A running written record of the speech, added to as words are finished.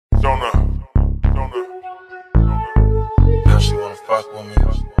Now she wanna fuck with me.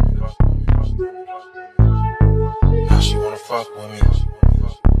 Now she wanna fuck with me.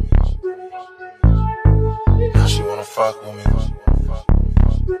 Now she wanna fuck with me.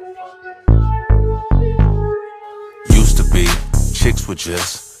 Used to be, chicks would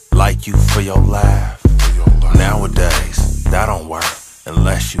just like you for your laugh. Nowadays, that don't work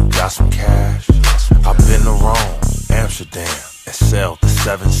unless you got some cash. I've been to Rome, Amsterdam, and sailed the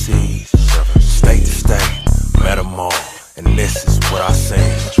 7 seas. State to state, met them all, and this is what I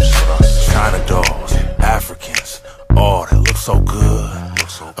seen. China dolls, Africans, all that look so good.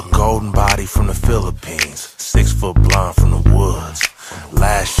 A golden body from the Philippines, 6-foot blonde from the woods.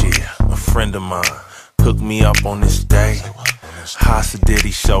 Last year, a friend of mine hooked me up on this day. Hasa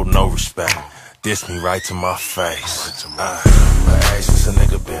Diddy showed no respect, dissed me right to my face. But hey, since a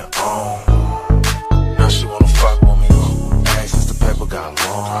nigga been on, now she wanna fuck with me. Hey, since the paper got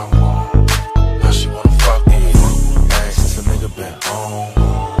long, now she wanna fuck with me. Hey, since a nigga been on,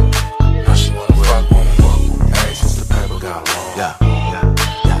 now she wanna fuck with me. Hey, since the paper got long,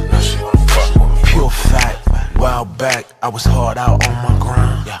 now she wanna fuck with me. Pure fact, while back I was hard out on my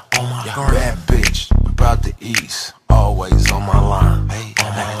grind. Bad bitch, about the east, always on my line.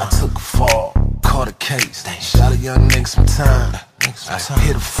 I took a fall, caught a case, shot a young nigga some time. I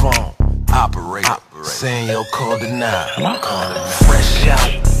hit a phone, operator, saying your call denied. Fresh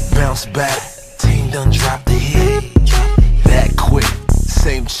out, bounce back, team done dropped the hit. That quick,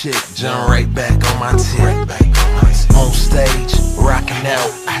 same chick, jump right back on my tip. On stage, rocking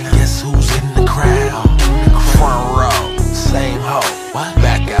out, guess who's in the crowd? Front row, same hoe,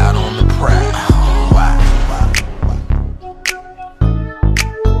 back out on the prowl.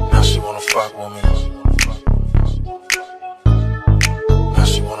 Now she wanna fuck with me. Now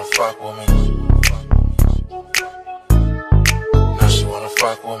she wanna fuck with me. Now she wanna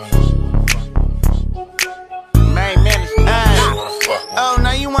fuck with me. Oh,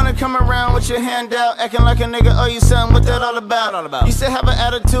 now you wanna come around with your hand out, acting like a nigga owe you something. What that all about? You said have an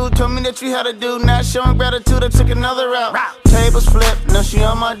attitude, told me that you had a dude. Not showing gratitude, I took another route. Tables flip, now she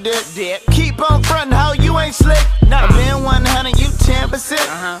on my dick. Keep on frontin', how you ain't slick. I been 100, you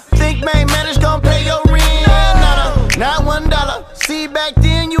 10%. Think main manage gon' pay your rent? Not $1. See, back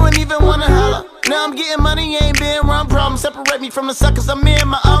then you ain't even wanna holler. Now I'm getting money, ain't been one problem. Separate me from the suckers, I'm in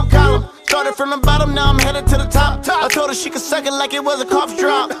my own column. Started from the bottom, now I'm headed to the top. I told her she could suck it like it was a cough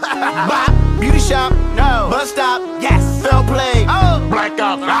drop. Bop, beauty shop, no. Bus stop, yes. Fell play, black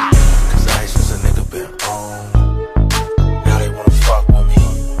out. Cause I since a nigga been on, now they wanna fuck with me.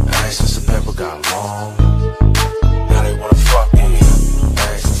 I since the paper got long.